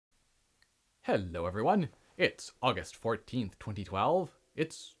Hello, everyone. It's August 14th, 2012.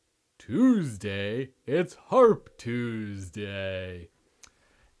 It's Tuesday. It's Harp Tuesday.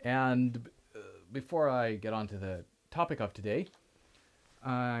 And before I get on to the topic of today,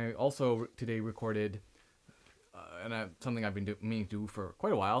 I also today recorded, something I've been meaning to do for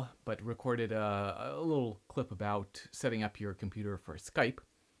quite a while, but recorded a little clip about setting up your computer for Skype.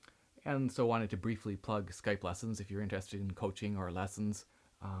 And so wanted to briefly plug Skype lessons. If you're interested in coaching or lessons,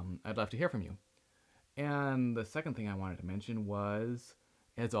 I'd love to hear from you. And the second thing I wanted to mention was,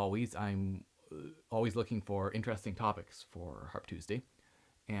 as always, I'm always looking for interesting topics for Harp Tuesday.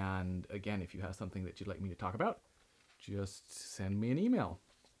 And again, if you have something that you'd like me to talk about, just send me an email.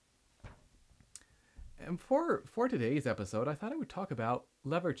 And for today's episode, I thought I would talk about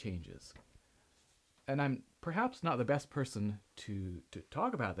lever changes. And I'm perhaps not the best person to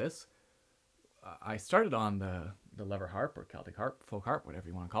talk about this. I started on the lever harp or Celtic harp, folk harp, whatever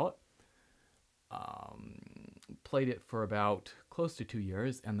you want to call it. Played it for about close to 2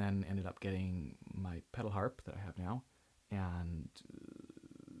 years, and then ended up getting my pedal harp that I have now. And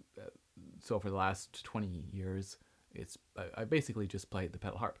so for the last 20 years, I basically just played the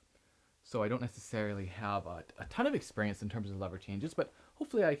pedal harp. So I don't necessarily have a ton of experience in terms of lever changes, but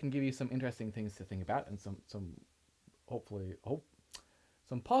hopefully I can give you some interesting things to think about and some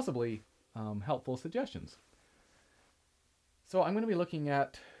possibly helpful suggestions. So I'm going to be looking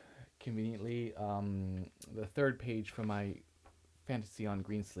at, conveniently, the third page from my Fantasy on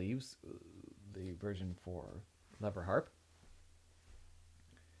Green Sleeves, the version for lever harp.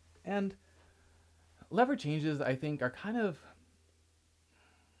 And lever changes, I think, are kind of,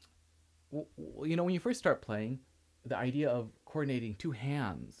 when you first start playing, the idea of coordinating two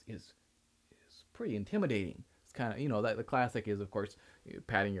hands is pretty intimidating. It's kind of, that the classic is, of course,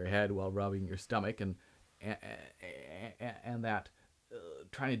 patting your head while rubbing your stomach, and that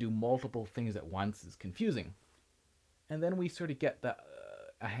trying to do multiple things at once is confusing. And then we sort of get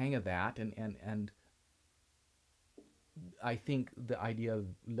a hang of that, and I think the idea of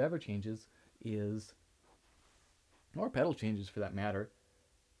lever changes is, or pedal changes for that matter,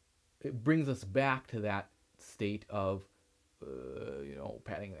 it brings us back to that state of,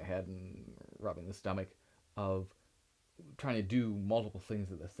 patting the head and rubbing the stomach, of trying to do multiple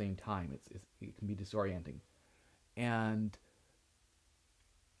things at the same time. It can be disorienting. And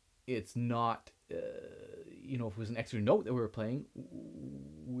it's not, if it was an extra note that we were playing,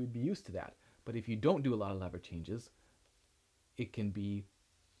 we'd be used to that. But if you don't do a lot of lever changes, it can be,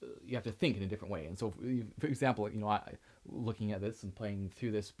 you have to think in a different way. And so, for example, looking at this and playing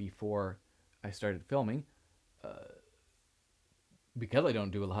through this before I started filming, because I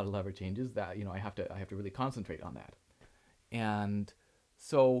don't do a lot of lever changes, that I have to really concentrate on that. And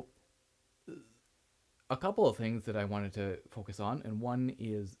so, a couple of things that I wanted to focus on, and one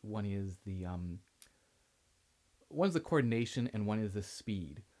is the one's the coordination, and one is the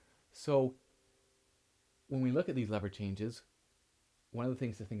speed. So when we look at these lever changes, one of the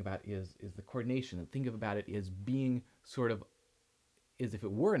things to think about is the coordination, and think about it as being sort of as if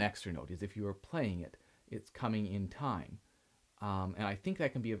it were an extra note, as if you were playing it. It's coming in time. And I think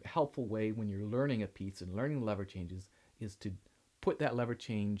that can be a helpful way when you're learning a piece and learning lever changes, is to put that lever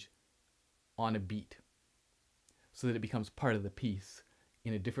change on a beat so that it becomes part of the piece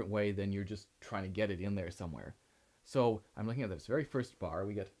in a different way than you're just trying to get it in there somewhere. So I'm looking at this very first bar.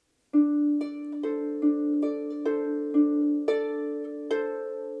 We get, and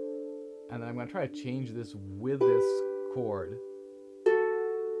then I'm going to try to change this with this chord.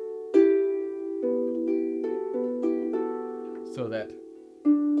 So that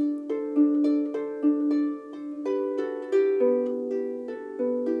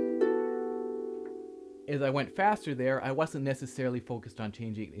as I went faster there, I wasn't necessarily focused on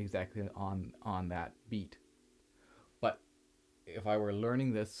changing exactly on that beat. But if I were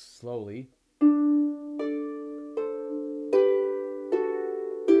learning this slowly, I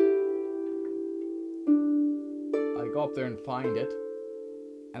go up there and find it,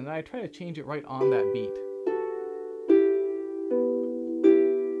 and then I try to change it right on that beat.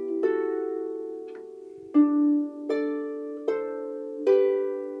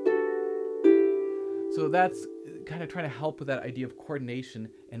 So that's kind of trying to help with that idea of coordination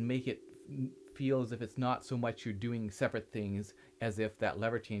and make it feel as if it's not so much you're doing separate things, as if that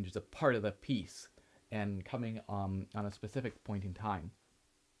lever change is a part of the piece and coming on a specific point in time.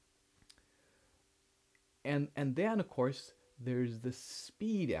 And then, of course, there's the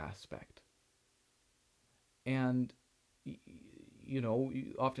speed aspect. And,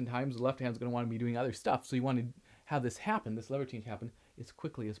 oftentimes the left hand's going to want to be doing other stuff, so you want to have this lever change happen, as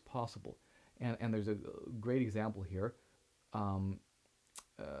quickly as possible. And there's a great example here.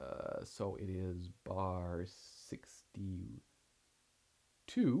 So it is bar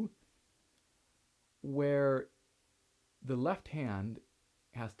 62, where the left hand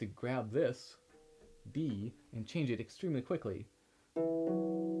has to grab this D and change it extremely quickly.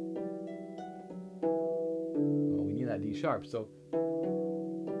 Well, we need that D sharp, so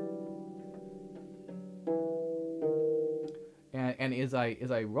and as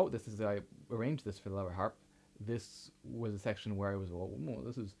I wrote this, as I arranged this for the lever harp, this was a section where I was, well,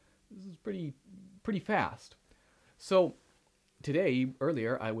 this is pretty fast. So today,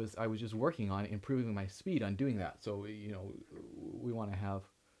 earlier, I was just working on improving my speed on doing that. So we want to have.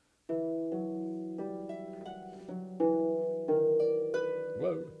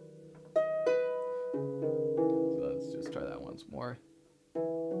 Whoa. So let's just try that once more.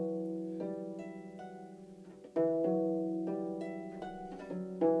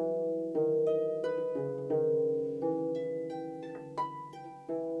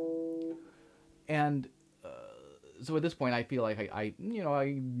 And so at this point, I feel like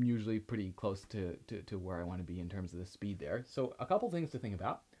I'm usually pretty close to where I want to be in terms of the speed there. So a couple things to think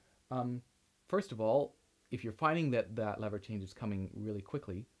about. First of all, if you're finding that lever change is coming really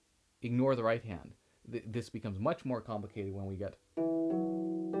quickly, ignore the right hand. This becomes much more complicated when we get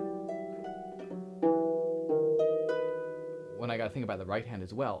when I got to think about the right hand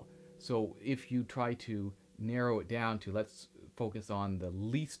as well. So if you try to narrow it down to, let's focus on the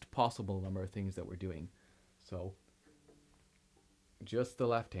least possible number of things that we're doing. So just the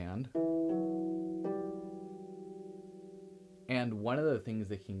left hand. And one of the things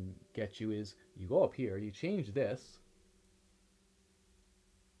that can get you is you go up here, you change this,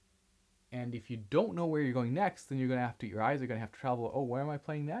 and if you don't know where you're going next, then you're going to have to, your eyes are going to have to travel, oh, where am I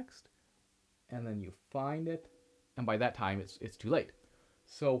playing next? And then you find it, and by that time it's too late.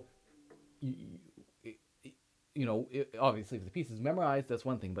 So obviously if the piece is memorized, that's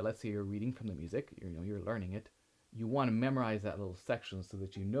one thing, but let's say you're reading from the music, you're learning it, you want to memorize that little section so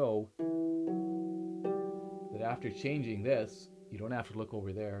that you know that after changing this, you don't have to look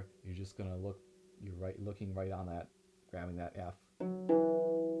over there, you're just going to look, looking right on that, grabbing that F.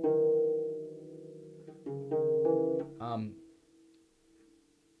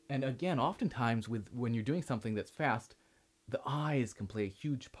 And again, oftentimes when you're doing something that's fast, the eyes can play a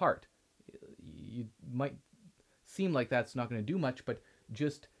huge part. You might seem like that's not going to do much, but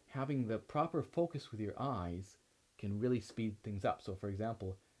just having the proper focus with your eyes can really speed things up. So for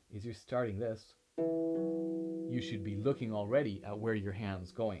example, as you're starting this, you should be looking already at where your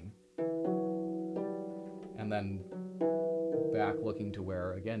hand's going. And then back looking to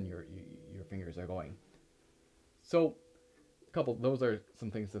where, again, your fingers are going. So those are some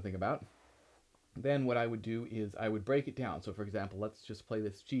things to think about. Then what I would do is I would break it down. So for example, let's just play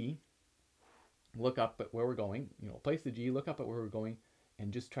this G, look up at where we're going, place the G, look up at where we're going,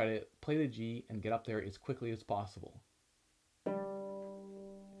 and just try to play the G and get up there as quickly as possible.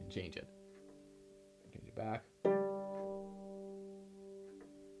 And change it. Change it back.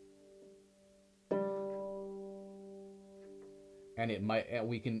 And it might,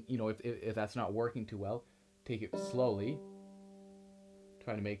 we can, if that's not working too well, take it slowly.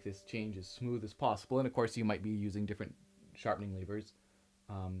 Try to make this change as smooth as possible. And of course, you might be using different sharpening levers,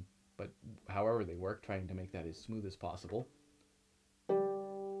 but however they work, trying to make that as smooth as possible.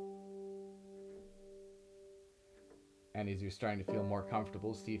 And as you're starting to feel more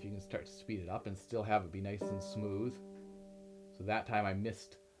comfortable, see if you can start to speed it up and still have it be nice and smooth. So that time I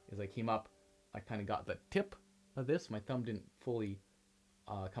missed, as I came up, I kind of got the tip of this. My thumb didn't fully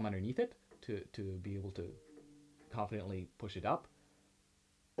come underneath it to be able to confidently push it up.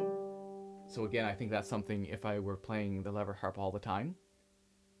 So again, I think that's something, if I were playing the lever harp all the time,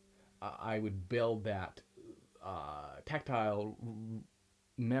 I would build that tactile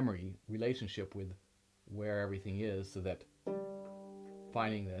memory relationship with where everything is, so that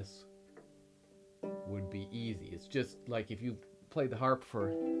finding this would be easy. It's just like if you play the harp for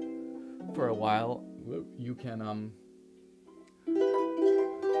a while, you can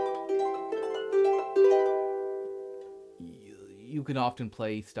you can often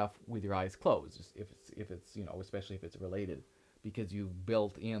play stuff with your eyes closed, if it's especially if it's related, because you've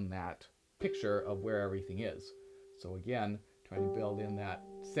built in that picture of where everything is. So again, trying to build in that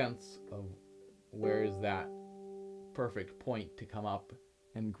sense of where is that perfect point to come up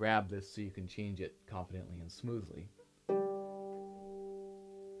and grab this so you can change it confidently and smoothly.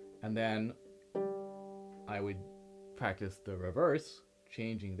 And then I would practice the reverse,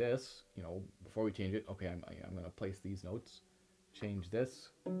 changing this, before we change it, okay, I'm going to place these notes, change this.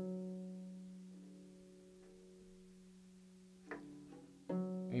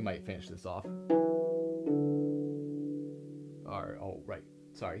 You might finish this off. Or, oh, right,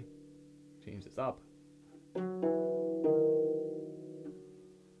 sorry. change this up.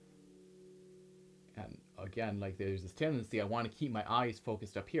 And again, like there's this tendency, I want to keep my eyes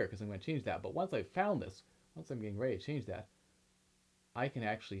focused up here because I'm going to change that. But once I've found this, once I'm getting ready to change that, I can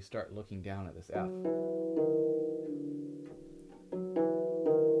actually start looking down at this F.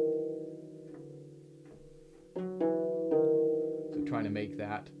 So trying to make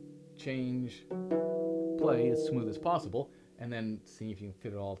that change play as smooth as possible, and then see if you can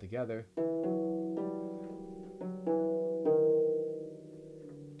fit it all together.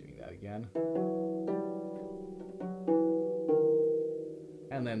 Doing that again.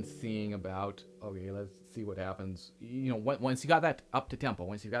 And then seeing about, okay, let's see what happens. You know, once you got that up to tempo,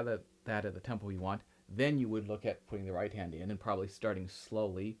 once you got that at the tempo you want, then you would look at putting the right hand in and probably starting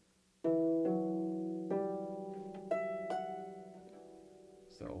slowly.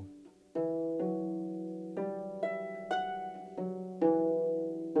 So.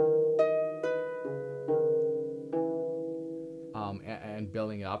 And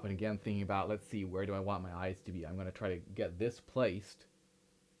building it up, and again thinking about, let's see, where do I want my eyes to be? I'm going to try to get this placed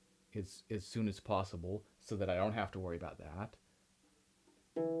as soon as possible so that I don't have to worry about that.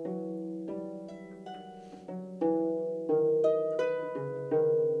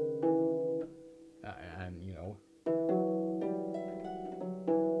 And you know,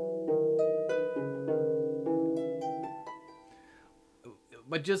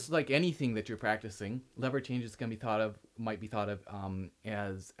 but just like anything that you're practicing, lever changes can be might be thought of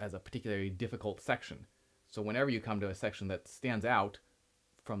as a particularly difficult section. So whenever you come to a section that stands out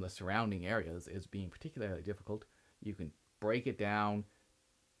from the surrounding areas as being particularly difficult, you can break it down,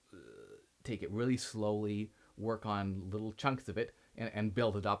 take it really slowly, work on little chunks of it, and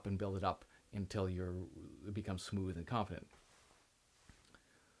build it up until it becomes smooth and confident.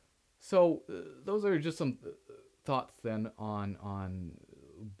 So those are just some thoughts then on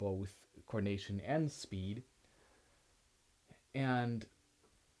both coordination and speed. And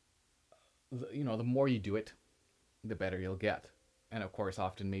you know, the more you do it, the better you'll get. And of course,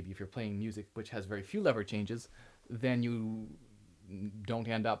 often maybe if you're playing music which has very few lever changes, then you don't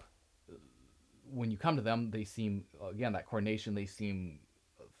end up, when you come to them, they seem, again, that coordination, they seem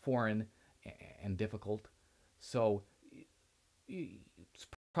foreign and difficult. So it's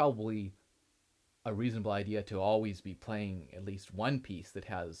probably a reasonable idea to always be playing at least one piece that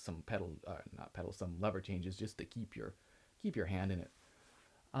has some some lever changes, just to keep your hand in it.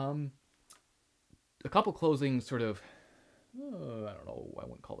 A couple closing sort of, I don't know, I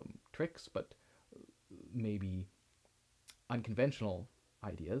wouldn't call them tricks, but maybe unconventional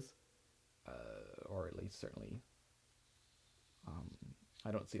ideas, or at least certainly,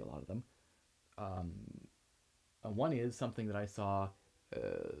 I don't see a lot of them. One is something that I saw,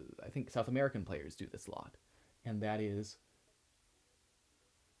 I think South American players do this a lot, and that is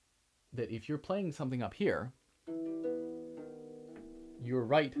that if you're playing something up here, you're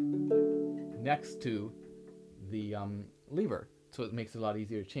right next to the lever, so it makes it a lot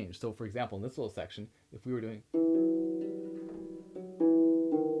easier to change. So for example, in this little section, if we were doing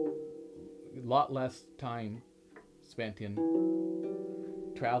a lot less time spent in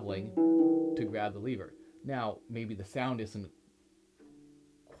traveling to grab the lever. Now, maybe the sound isn't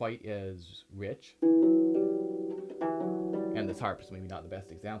quite as rich, and this harp is maybe not the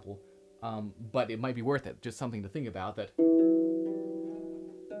best example, but it might be worth it. Just something to think about, that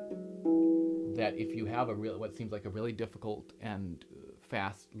if you have what seems like a really difficult and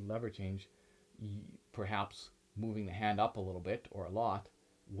fast lever change, perhaps moving the hand up a little bit or a lot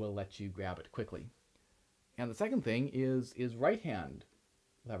will let you grab it quickly. And the second thing is right hand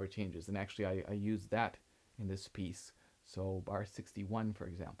lever changes, and actually I used that in this piece. So bar 61, for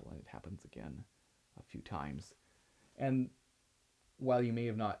example, and it happens again a few times. And while you may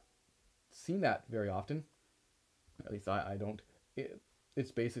have not seen that very often, at least I don't,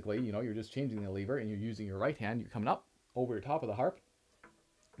 it's basically, you know, you're just changing the lever and you're using your right hand, you're coming up over the top of the harp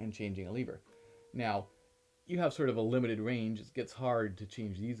and changing a lever. Now, you have sort of a limited range. It gets hard to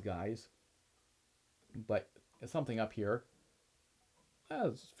change these guys, but something up here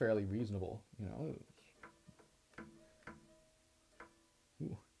is fairly reasonable, you know.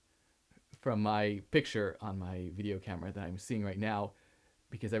 Ooh. From my picture on my video camera that I'm seeing right now,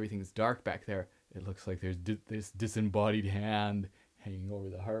 because everything's dark back there, it looks like there's this disembodied hand hanging over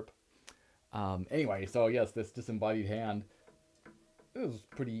the harp. Anyway, so yes, this disembodied hand, it was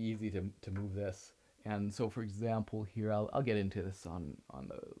pretty easy to move this. And so, for example, here I'll get into this on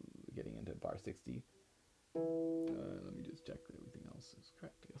the getting into bar 60. Let me just check that everything else is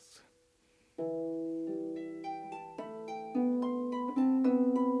correct. Yes.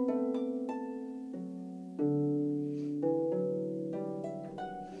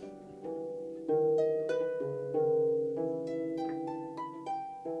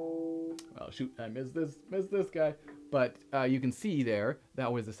 shoot, I missed this guy. But you can see there,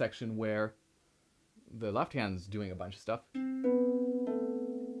 that was the section where the left hand's doing a bunch of stuff.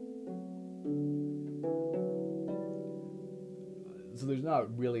 So there's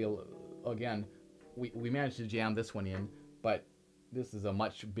not really, again, we managed to jam this one in, but this is a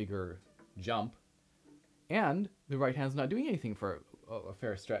much bigger jump. And the right hand's not doing anything for a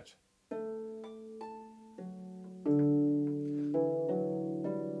fair stretch.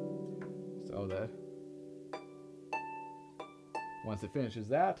 So that once it finishes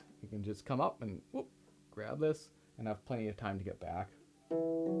that, you can just come up and whoop, grab this and have plenty of time to get back.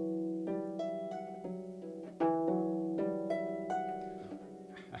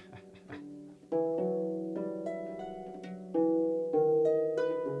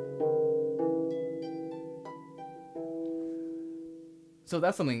 So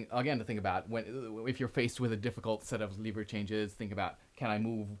that's something, again, to think about if you're faced with a difficult set of lever changes. Think about, can I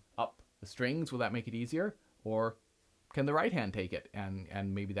move up the strings? Will that make it easier? Or can the right hand take it?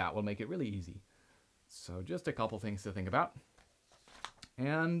 And maybe that will make it really easy. So just a couple things to think about.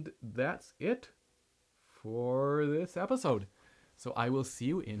 And that's it for this episode. So I will see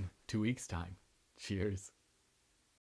you in 2 weeks' time. Cheers.